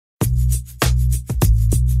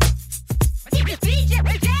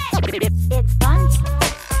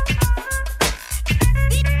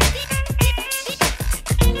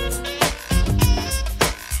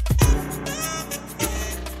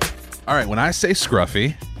right, when I say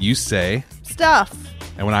Scruffy, you say... Stuff.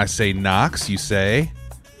 And when I say Knox, you say...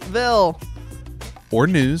 Ville. Or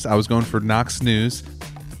News. I was going for Knox News.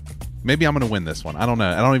 Maybe I'm going to win this one. I don't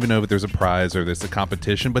know. I don't even know if there's a prize or there's a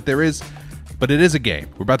competition, but there is. But it is a game.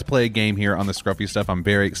 We're about to play a game here on the Scruffy Stuff. I'm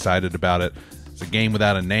very excited about it. It's a game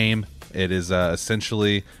without a name. It is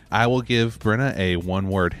essentially, I will give Brenna a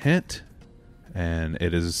one-word hint, and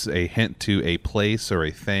it is a hint to a place or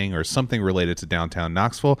a thing or something related to downtown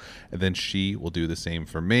Knoxville, and then she will do the same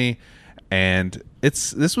for me. And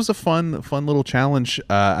this was a fun little challenge.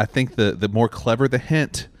 I think the more clever the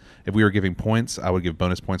hint, if we were giving points, I would give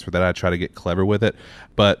bonus points for that. I'd try to get clever with it.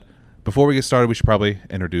 But before we get started, we should probably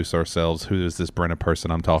introduce ourselves. Who is this Brenna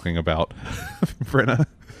person I'm talking about? Brenna.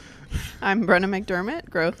 I'm Brenna McDermott,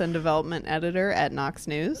 Growth and Development Editor at Knox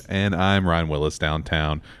News. And I'm Ryan Willis,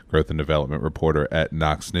 Downtown Growth and Development Reporter at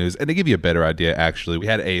Knox News. And to give you a better idea, actually, we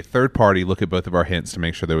had a third party look at both of our hints to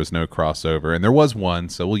make sure there was no crossover. And there was one,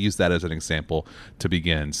 so we'll use that as an example to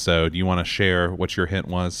begin. So do you want to share what your hint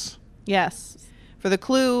was? Yes. For the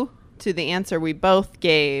clue to the answer we both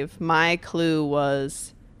gave, my clue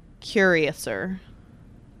was curiouser.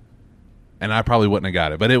 And I probably wouldn't have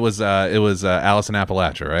got it, but it was Alice in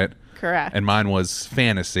Appalachia, right? Correct. And mine was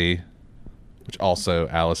fantasy, which also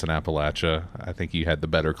Alice in Appalachia. I think you had the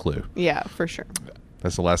better clue. Yeah, for sure.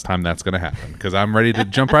 That's the last time that's going to happen because I'm ready to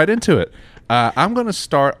jump right into it. I'm going to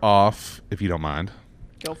start off, if you don't mind.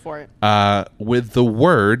 Go for it. With the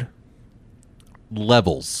word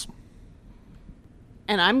levels.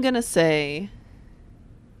 And I'm going to say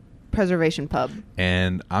Preservation Pub.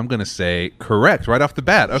 And I'm going to say correct right off the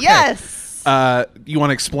bat. Okay. Yes. You want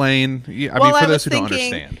to explain? I mean, for those who don't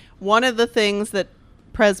understand. One of the things that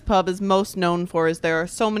Pres Pub is most known for is there are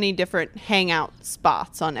so many different hangout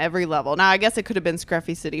spots on every level. Now, I guess it could have been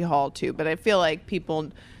Scruffy City Hall too, but I feel like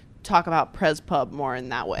people talk about Pres Pub more in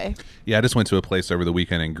that way. Yeah, I just went to a place over the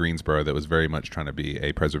weekend in Greensboro that was very much trying to be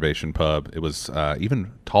a preservation pub. It was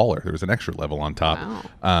even taller. There was an extra level on top.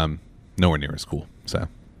 Wow. Nowhere near as cool. So,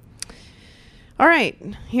 all right,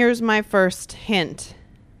 here's my first hint.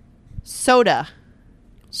 Soda.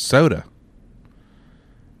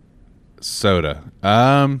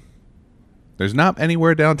 There's not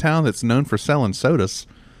anywhere downtown that's known for selling sodas,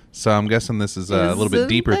 so I'm guessing this is a little bit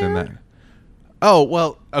deeper than that. Oh,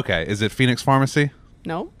 well, okay. Is it Phoenix Pharmacy?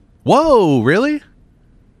 No. Whoa, really?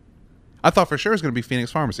 I thought for sure it was going to be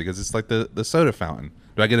Phoenix Pharmacy because it's like the soda fountain.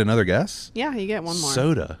 Do I get another guess? Yeah, you get one more.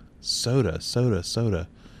 Soda.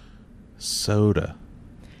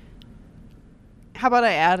 How about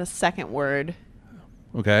I add a second word?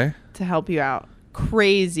 Okay. To help you out.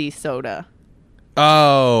 Crazy soda.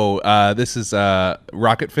 Oh, this is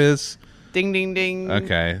Rocket Fizz. Ding, ding, ding.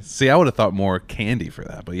 Okay. See, I would have thought more candy for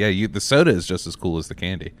that. But yeah, the soda is just as cool as the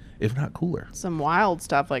candy, if not cooler. Some wild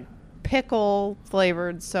stuff like pickle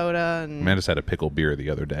flavored soda. And I just had a pickle beer the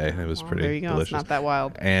other day. It was pretty there you go. delicious. It's not that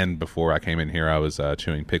wild. And before I came in here, I was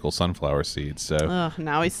chewing pickle sunflower seeds. So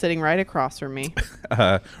now he's sitting right across from me.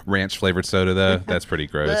 Ranch flavored soda, though. That's pretty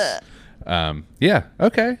gross. Yeah.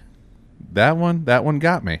 Okay. That one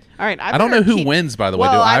got me. All right. I don't know who wins, by the way.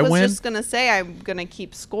 Do I win? I was just going to say I'm going to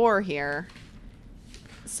keep score here.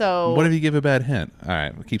 So what if you give a bad hint? All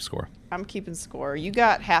right. We'll keep score. I'm keeping score. You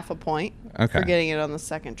got half a point for getting it on the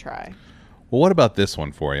second try. Well, what about this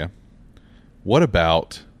one for you? What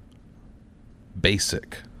about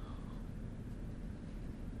basic?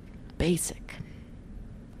 Basic.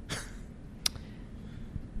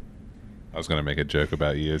 I was going to make a joke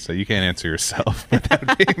about you, so you can't answer yourself. But that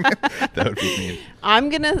would be mean. I'm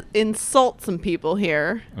going to insult some people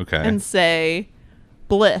here. Okay. And say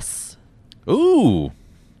Bliss. Ooh.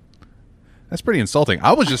 That's pretty insulting.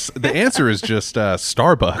 The answer is just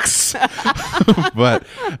Starbucks. But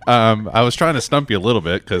I was trying to stump you a little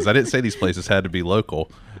bit because I didn't say these places had to be local.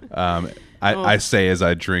 I say as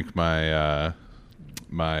I drink my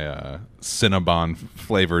Cinnabon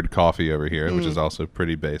flavored coffee over here, which is also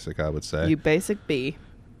pretty basic, I would say. You basic bee.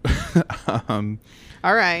 All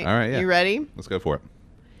right. Yeah. You ready? Let's go for it.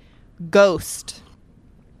 Ghost.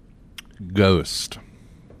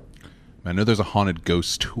 I know there's a haunted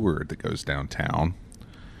ghost tour that goes downtown.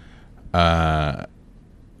 A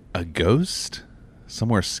ghost?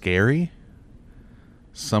 Somewhere scary?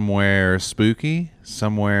 Somewhere spooky?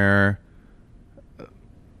 Somewhere...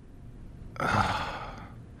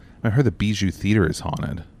 I heard the Bijou Theater is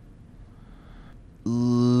haunted.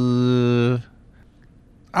 I'm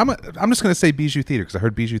just going to say Bijou Theater because I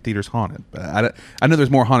heard Bijou Theater's haunted. But I know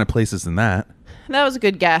there's more haunted places than that. That was a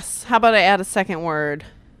good guess. How about I add a second word?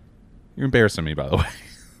 You're embarrassing me, by the way.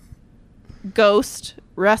 Ghost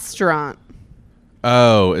restaurant.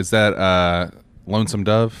 Oh, is that Lonesome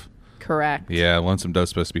Dove? Correct. Yeah, Lonesome Dove's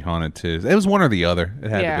supposed to be haunted too. It was one or the other. It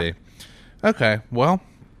had to be. Okay, well,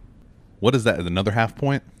 what is that? Another half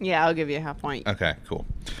point? Yeah, I'll give you a half point. Okay, cool.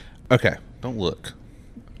 Okay, don't look.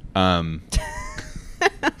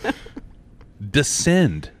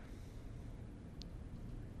 Descend.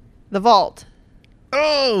 The vault.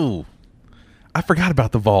 Oh, I forgot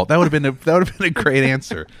about the vault. That would have been a great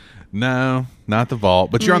answer. No, not the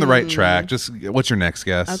vault. But you're on the right track. Just what's your next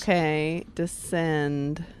guess? Okay,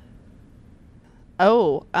 descend.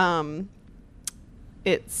 Oh,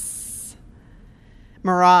 it's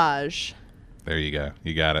Mirage. There you go.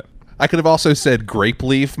 You got it. I could have also said grape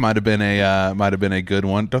leaf. Might have been a good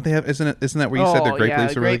one. Don't they have? Isn't that where you said the grape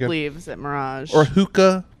leaves are really good? Grape leaves at Mirage. Or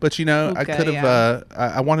hookah, but I Hookah, could have.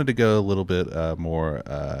 I wanted to go a little bit more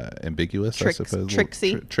ambiguous. I suppose.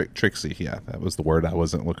 Tricksy. Tricksy. Yeah, that was the word I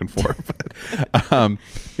wasn't looking for. But,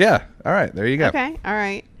 yeah. All right. There you go. Okay. All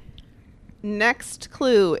right. Next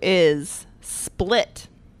clue is split.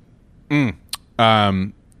 It's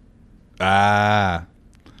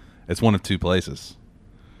one of two places.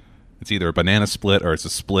 It's either a banana split or it's a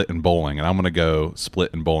split in bowling, and I'm going to go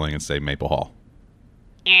split in bowling and say Maple Hall.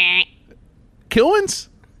 Kilwins?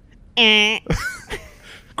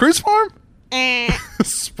 Cruise Farm?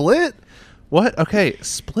 Split? What? Okay,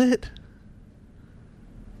 split.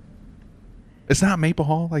 It's not Maple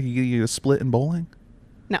Hall. Like you get a split in bowling.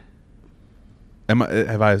 No.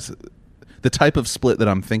 The type of split that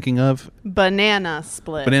I'm thinking of? Banana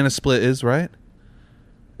split. Banana split is right.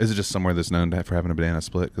 Is it just somewhere that's known for having a banana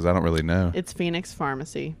split? Because I don't really know. It's Phoenix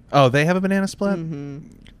Pharmacy. Oh, they have a banana split? Mm-hmm.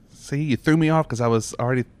 See, you threw me off because I was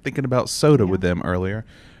already thinking about soda with them earlier.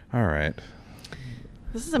 All right.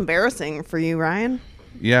 This is embarrassing for you, Ryan.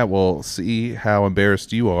 Yeah, well, see how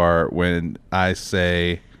embarrassed you are when I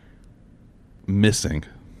say missing.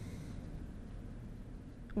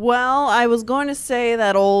 Well, I was going to say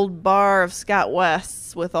that old bar of Scott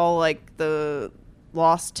West's with all like the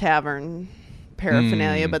Lost Tavern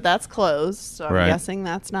paraphernalia, but that's closed, so I'm guessing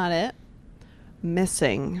that's not it.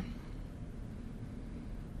 Missing.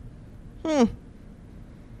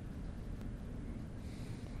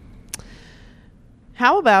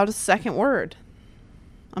 How about a second word?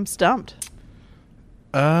 I'm stumped.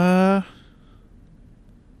 Oh,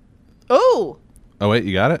 wait,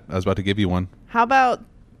 you got it? I was about to give you one. How about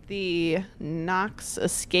the Knox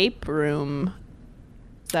escape room?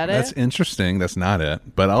 Is that That's interesting. That's not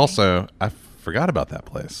it. But also, I forgot about that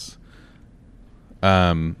place.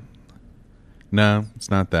 No, it's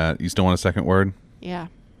not that. You still want a second word? Yeah.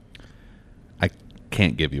 I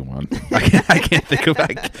can't give you one. I can't think of.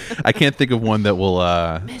 I can't think of one that will.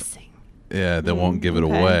 Missing. Yeah, that won't give it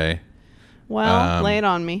away. Well, lay it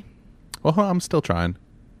on me. Well, I'm still trying.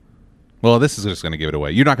 Well, this is just going to give it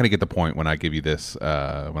away. You're not going to get the point when I give you this.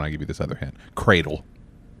 When I give you this other hint, cradle.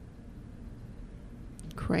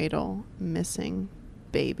 Cradle, missing,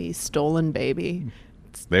 baby, stolen baby.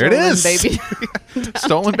 There it is. Baby.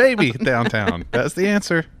 Stolen baby downtown. That's the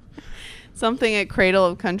answer. Something at Cradle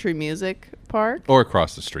of Country Music Park. Or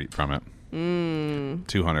across the street from it.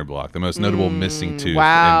 200 block. The most notable missing tooth in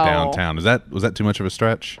downtown. Was that too much of a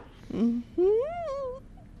stretch? Mm-hmm.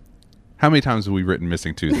 How many times have we written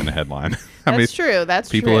missing tooth in a headline? That's true.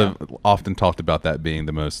 People have often talked about that being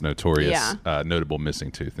the most notorious, notable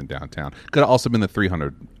missing tooth in downtown. Could have also been the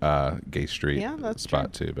 300 Gay Street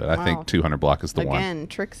spot too, but I think 200 block is the one. Again,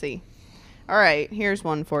 Trixie. All right, here's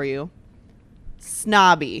one for you.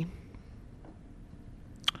 Snobby.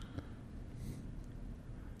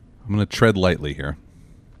 I'm going to tread lightly here.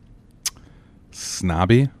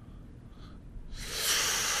 Snobby.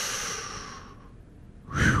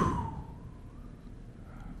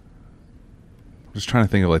 I'm just trying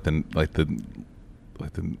to think of like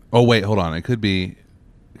the. Oh wait, hold on. It could be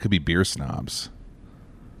beer snobs,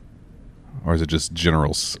 or is it just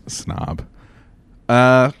general snob?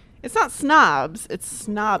 It's not snobs. It's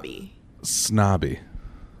snobby. Snobby.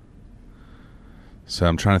 So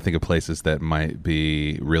I'm trying to think of places that might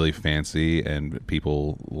be really fancy and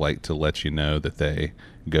people like to let you know that they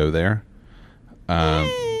go there.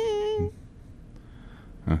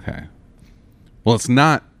 Okay. Well, it's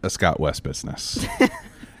not a Scott West business.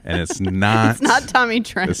 And it's not... It's not Tommy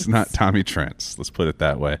Trent's. It's not Tommy Trent's. Let's put it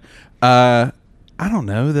that way. I don't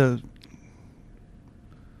know.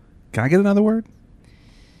 Can I get another word?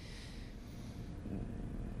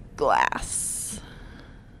 Glass.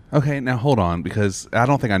 Okay, now hold on, because I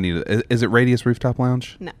don't think I need it. Is it Radius Rooftop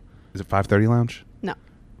Lounge? No. Is it 530 Lounge? No.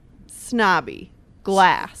 Snobby.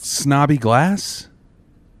 Glass. Snobby Glass?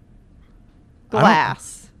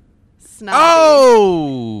 Glass. Snobby.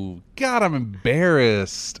 Oh! God, I'm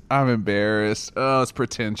embarrassed. Oh, it's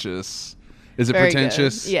pretentious. Is it Very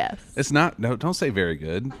pretentious? good. Yes. It's not. No, don't say very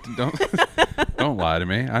good. Don't don't lie to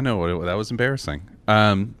me. I know that was embarrassing.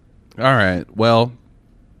 All right. Well,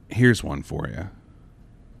 here's one for you.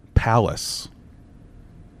 Palace.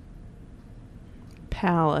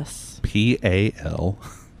 Palace. Palace.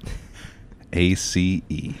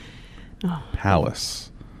 Oh.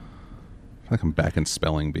 Palace. I feel like I'm back in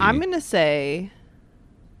spelling bee. I'm going to say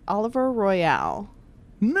Oliver Royale.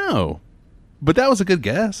 No, but that was a good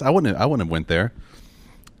guess. I wouldn't have went there.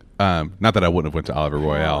 Not that I wouldn't have went to Oliver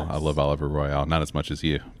Royale. I love Oliver Royale, not as much as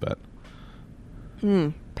you, but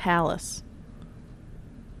Palace.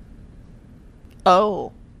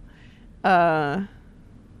 Oh,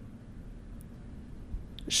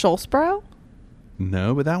 Schulzbrow?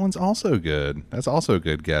 no. But that one's also good. That's also a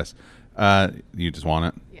good guess. You just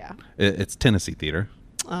want it? Yeah. It's Tennessee Theater.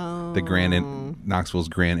 Oh, The Knoxville's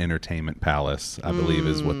Grand Entertainment Palace, I believe,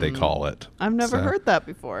 is what they call it. I've never heard that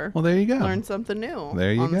before. Well, there you go. Learned something new.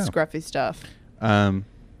 There you on go. the scruffy stuff. All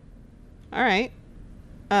right.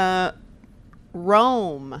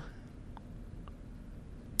 Rome.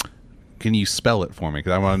 Can you spell it for me?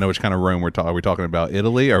 Because I want to know which kind of Rome we're talking. Are we talking about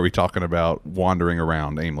Italy? Or are we talking about wandering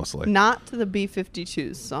around aimlessly? Not to the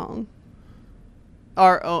B-52s song.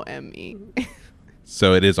 R-O-M-E.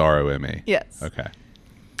 So it is R-O-M-E. Yes. Okay.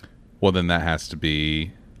 Well, then that has to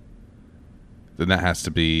be.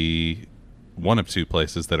 One of two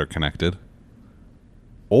places that are connected,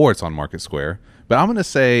 or it's on Market Square. But I'm going to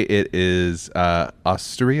say it is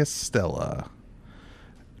Osteria Stella.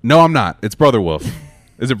 No, I'm not. It's Brother Wolf.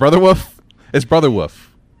 Is it Brother Wolf? It's Brother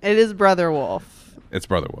Wolf. It is Brother Wolf. It's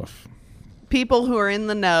Brother Wolf. People who are in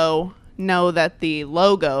the know that the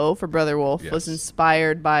logo for Brother Wolf was Yes.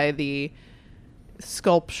 inspired by the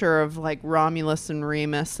sculpture of like Romulus and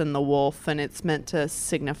Remus and the wolf, and it's meant to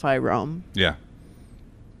signify Rome. Yeah.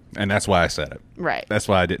 And that's why I said it. Right. That's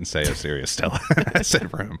why I didn't say Osteria Stella. I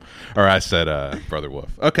said Rome, or I said Brother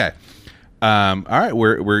Wolf. Okay. All right.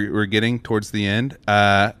 We're getting towards the end.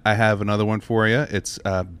 I have another one for you. It's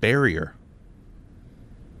Barrier.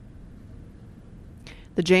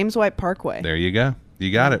 The James White Parkway. There you go.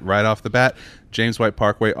 You got it right off the bat. James White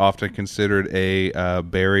Parkway, often considered a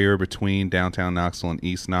barrier between downtown Knoxville and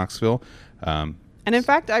East Knoxville. And in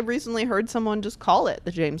fact, I recently heard someone just call it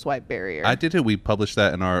the James White Barrier. I did it. We published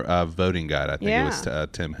that in our voting guide. I think Yeah. it was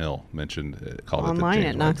Tim Hill mentioned called Online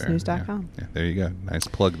it the James at White Barrier. knoxnews.com. Yeah, there you go. Nice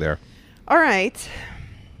plug there. All right.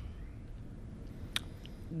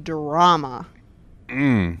 Drama.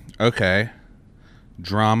 Okay.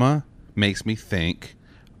 Drama makes me think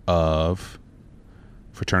of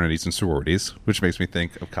fraternities and sororities, which makes me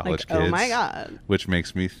think of college kids. Oh my God. Which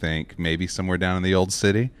makes me think maybe somewhere down in the old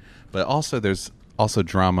city. But also there's also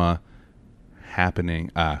drama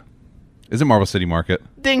happening. Is it Marble City Market?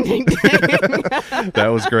 Ding, ding, ding. That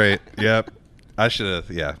was great. Yep. I should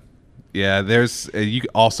have. Yeah. Yeah. There's you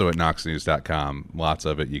also at knoxnews.com. Lots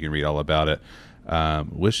of it. You can read all about it.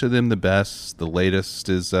 Wish them the best. The latest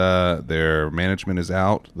is their management is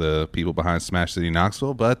out. The people behind Smash City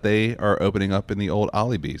Knoxville, but they are opening up in the old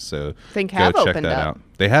Ollie So Think go have check opened that up. out.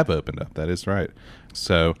 They have opened up. That is right.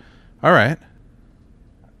 So, all right.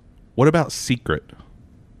 What about Secret?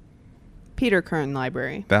 Peter Kern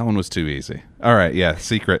Library. That one was too easy. All right, yeah,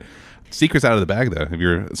 Secret. Secret's out of the bag, though. If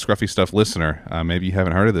you're a Scruffy Stuff listener, maybe you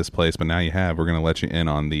haven't heard of this place, but now you have. We're going to let you in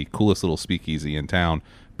on the coolest little speakeasy in town.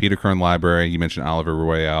 Peter Kern Library. You mentioned Oliver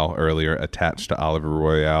Royale earlier. Attached to Oliver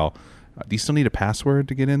Royale. Do you still need a password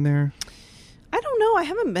to get in there? I don't know. I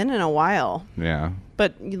haven't been in a while. Yeah.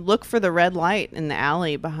 But you look for the red light in the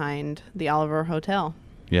alley behind the Oliver Hotel.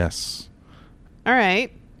 Yes. All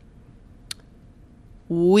right.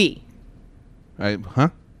 We. Huh?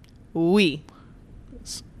 We.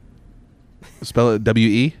 Spell it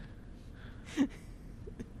W-E?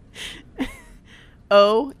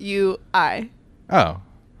 O-U-I. Oh.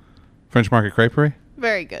 French Market Creperie?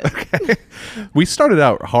 Very good. Okay. We started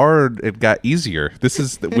out hard. It got easier. This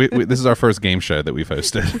is this is our first game show that we've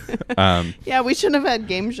hosted. Yeah, we should have had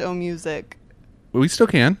game show music. We still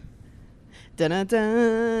can.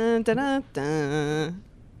 Dun-dun-dun, dun-dun-dun.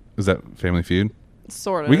 Is that Family Feud?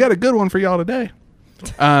 Sort of. We got a good one for y'all today.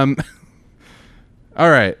 All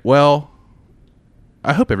right. Well,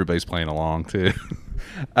 I hope everybody's playing along too.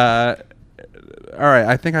 All right.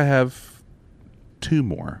 I think I have two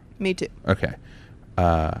more. Me too. Okay.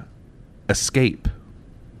 Escape.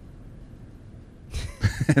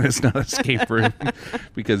 And it's not escape room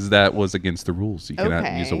because that was against the rules. You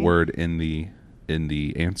cannot use a word in the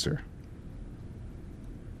answer.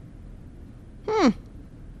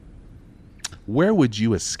 Where would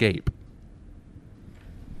you escape?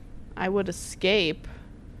 I would escape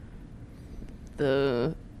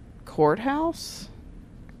the courthouse.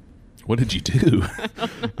 What did you do?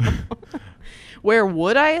 Where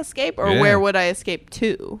would I escape, or where would I escape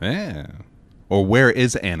to? Yeah. Or where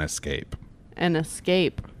is an escape? An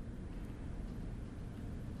escape.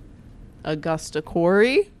 Augusta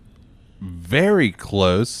Quarry. Very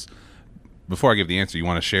close. Before I give the answer, you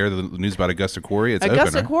want to share the news about Augusta Quarry? It's Augusta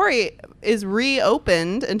open, right? Quarry is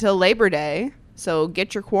reopened until Labor Day, so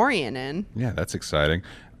get your quarrying in. Yeah, that's exciting.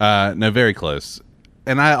 No, very close.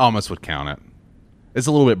 And I almost would count it. It's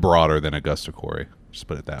a little bit broader than Augusta Quarry. Just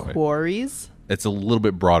put it that way. Quarries? It's a little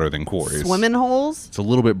bit broader than quarries. Swimming holes? It's a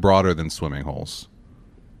little bit broader than swimming holes.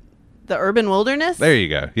 The urban wilderness? There you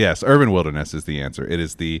go. Yes, urban wilderness is the answer. It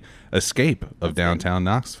is the escape of downtown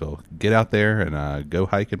Knoxville. Get out there and go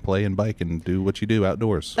hike and play and bike and do what you do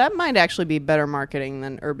outdoors. That might actually be better marketing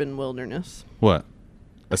than urban wilderness. What?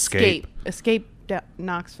 Escape. Escape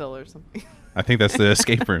Knoxville or something. I think that's the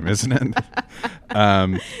escape room, isn't it?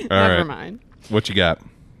 Never mind. What you got?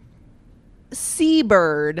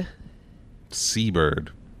 Seabird.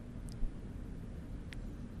 Seabird.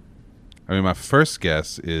 I mean, my first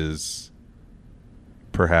guess is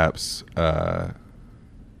perhaps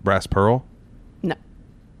brass pearl. No.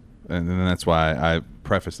 And then that's why I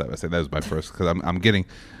prefaced that by saying that was my first, because I'm getting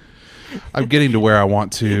to where I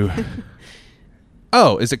want to.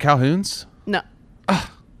 Oh, is it Calhoun's? No.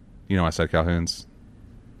 You know, I said Calhoun's.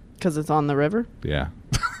 Because it's on the river? Yeah.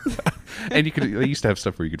 And they used to have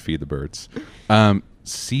stuff where you could feed the birds.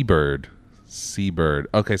 Seabird.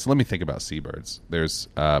 Okay, so let me think about seabirds. There's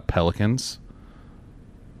pelicans,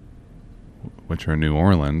 which are in New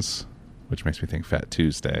Orleans, which makes me think Fat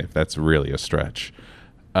Tuesday. That's really a stretch.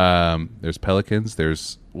 There's pelicans.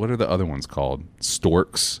 There's, what are the other ones called?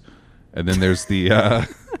 Storks. And then there's the,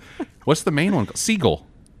 what's the main one called? Seagull.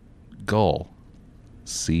 Gull.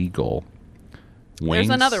 Seagull. Wings.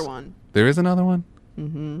 There's another one. There is another one?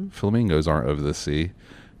 Mm-hmm. Flamingos aren't over the sea.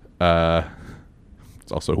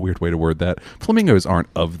 It's also a weird way to word that. Flamingos aren't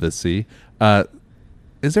of the sea.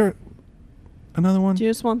 Is there another one? Do you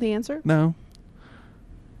just want the answer? No.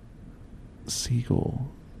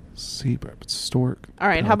 Seagull. Seabird. Stork. All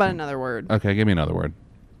right, how about another word? Okay, give me another word.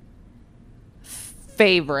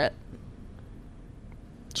 Favorite.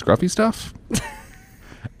 Scruffy stuff?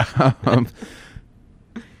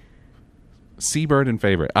 Seabird and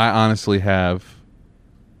favorite. I honestly have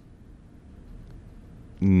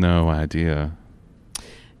no idea.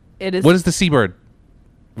 It is. What is the seabird?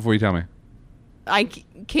 Before you tell me. I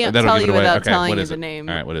can't That'll tell give it you away. without Okay, telling what you is the it? name.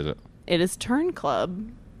 All right, what is it? It is Tern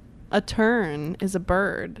Club. A tern is a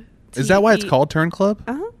bird. Is that why it's called Tern Club?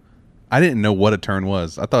 Uh-huh. I didn't know what a tern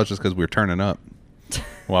was. I thought it was just because we were turning up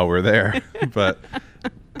while we were there. But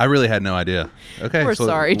I really had no idea. Okay, We're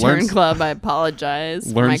sorry, Tern Club. I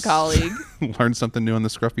apologize for my colleague. Learned something new on the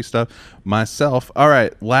scruffy stuff myself. All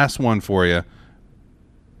right, last one for you.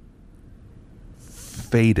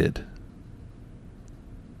 Faded.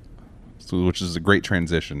 So, which is a great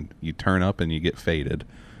transition. You turn up and you get faded.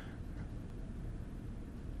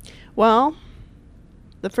 Well,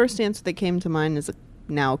 the first answer that came to mind is a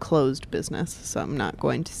now closed business, so I'm not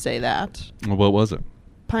going to say that. Well, what was it?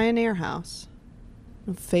 Pioneer House.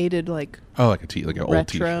 Faded, like like an old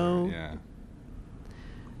t-shirt. retro.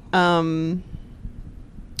 Yeah.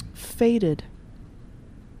 Faded.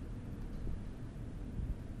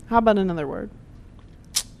 How about another word?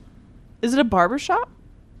 Is it a barbershop?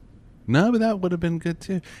 No, but that would have been good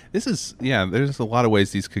too. This is, there's a lot of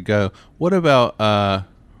ways these could go. What about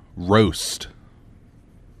roast?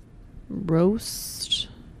 Roast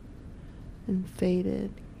and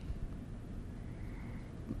faded.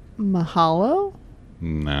 Mahalo?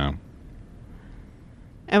 No.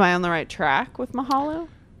 Am I on the right track with Mahalo?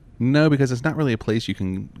 No, because it's not really a place you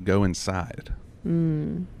can go inside.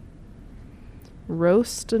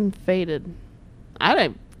 Roast and faded.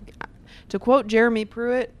 To quote Jeremy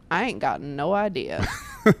Pruitt, I ain't got no idea.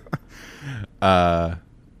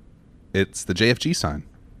 It's the JFG sign.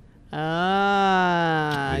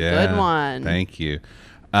 Good one. Thank you.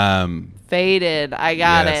 Faded. I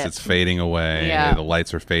got it. Yes, it's fading away. Yeah. The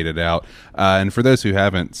lights are faded out. And for those who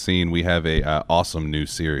haven't seen, we have a awesome new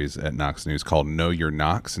series at Knox News called Know Your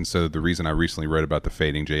Knox. And so the reason I recently wrote about the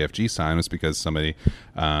fading JFG sign was because somebody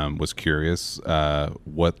was curious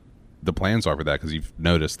what the plans are for that, because you've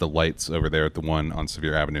noticed the lights over there at the one on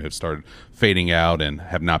Sevier Avenue have started fading out and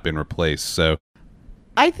have not been replaced. So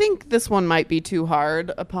I think this one might be too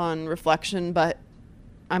hard upon reflection, but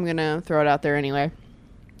I'm going to throw it out there anyway.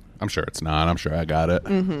 I'm sure it's not. I'm sure I got it.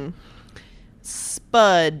 Mm-hmm.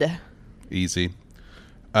 Spud. Easy.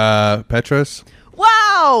 Petros?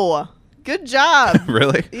 Wow! Good job.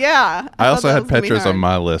 Really? Yeah. I thought also that had was gonna be Petros on hard.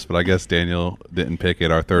 my list, but I guess Daniel didn't pick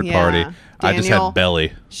it, our third Yeah. party. I just Daniel. had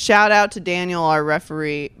Belly. Shout out to Daniel, our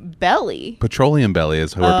referee. Belly. Petroleum Belly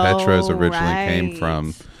is where Oh, Petros originally came right.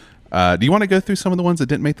 from. Do you want to go through some of the ones that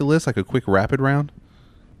didn't make the list, like a quick rapid round?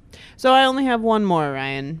 So I only have one more,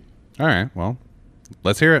 Ryan. All right, well,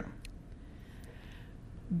 let's hear it.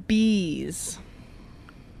 Bees.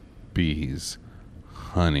 Bees.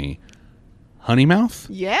 Honey. Honey mouth?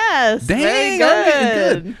 Yes. Dang, very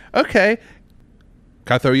good. Okay.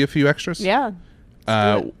 Can I throw you a few extras? Yeah.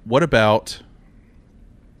 Let's do it. What about,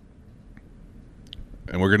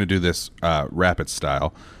 and we're going to do this rapid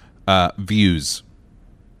style, views.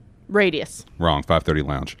 Radius. Wrong, 530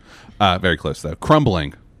 Lounge. Very close, though.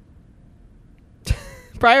 Crumbling.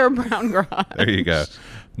 Prior Brown Garage. There you go.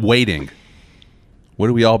 Waiting. What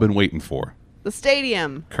have we all been waiting for? The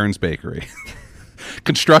stadium. Kern's Bakery.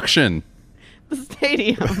 Construction. The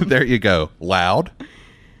stadium. There you go. Loud.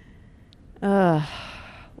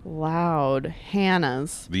 Loud.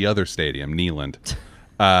 Hannah's. The other stadium, Neyland.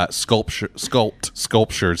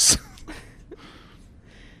 Sculptures.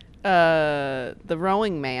 The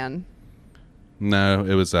rowing man. No,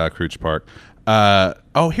 it was Crouch Park.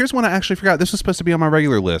 Here's one I actually forgot. This was supposed to be on my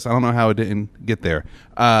regular list. I don't know how it didn't get there.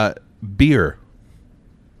 Beer.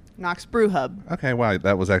 Knox Brew Hub. Okay, wow,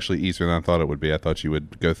 that was actually easier than I thought it would be. I thought you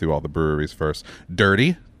would go through all the breweries first.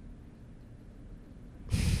 Dirty.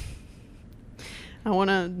 I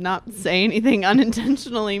want to not say anything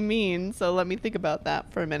unintentionally mean, so let me think about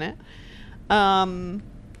that for a minute. The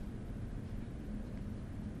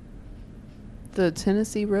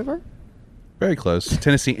Tennessee River? Very close.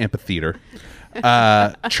 Tennessee Amphitheater.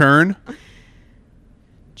 Churn.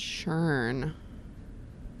 Churn.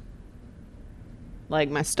 Like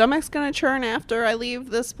my stomach's going to churn after I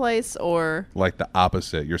leave this place, or... Like the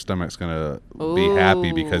opposite. Your stomach's going to be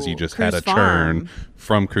happy because you just had a Cruise churn Farm.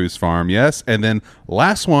 from Cruise Farm. Yes. And then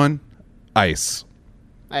last one, ice.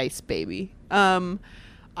 Ice, baby.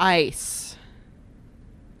 Ice.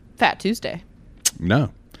 Fat Tuesday.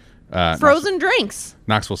 No. Frozen drinks.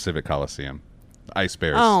 Knoxville Civic Coliseum. Ice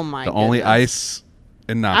Bears. Oh, my The only goodness. ice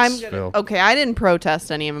in Knoxville. Okay, I didn't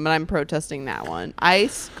protest any of them, but I'm protesting that one.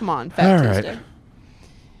 Ice, come on, Fat All right. Tuesday.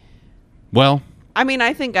 Well, I mean,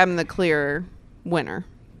 I think I'm the clear winner.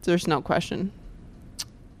 There's no question.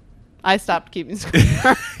 I stopped keeping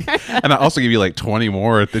score. and I also give you like 20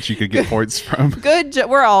 more that you could get points from. Good.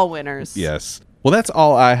 We're all winners. Yes. Well, that's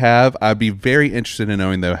all I have. I'd be very interested in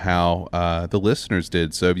knowing, though, how the listeners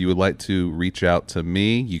did. So if you would like to reach out to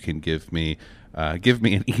me, you can give me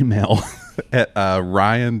an email at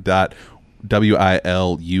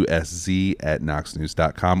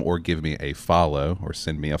ryan.wilsz@knoxnews.com or give me a follow or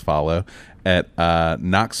send me a follow at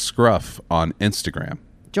knoxscruff on Instagram.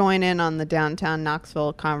 Join in on the downtown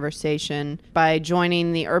Knoxville conversation by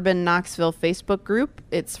joining the Urban Knoxville Facebook group.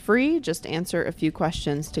 It's free. Just answer a few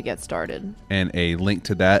questions to get started. And a link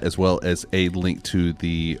to that, as well as a link to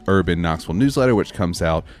the Urban Knoxville newsletter, which comes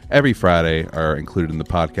out every Friday, are included in the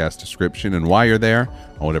podcast description. And while you're there,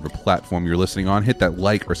 on whatever platform you're listening on, hit that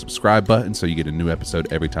like or subscribe button so you get a new episode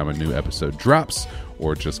every time a new episode drops,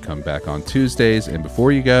 or just come back on Tuesdays. And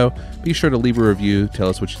before you go, be sure to leave a review. Tell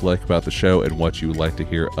us what you like about the show and what you would like to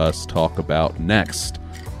hear us talk about next.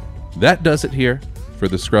 That does it here for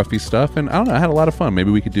the Scruffy stuff. And I don't know, I had a lot of fun. Maybe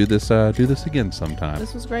we could do this again sometime.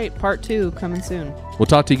 This was great. Part 2 coming soon. We'll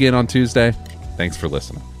talk to you again on Tuesday. Thanks for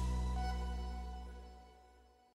listening.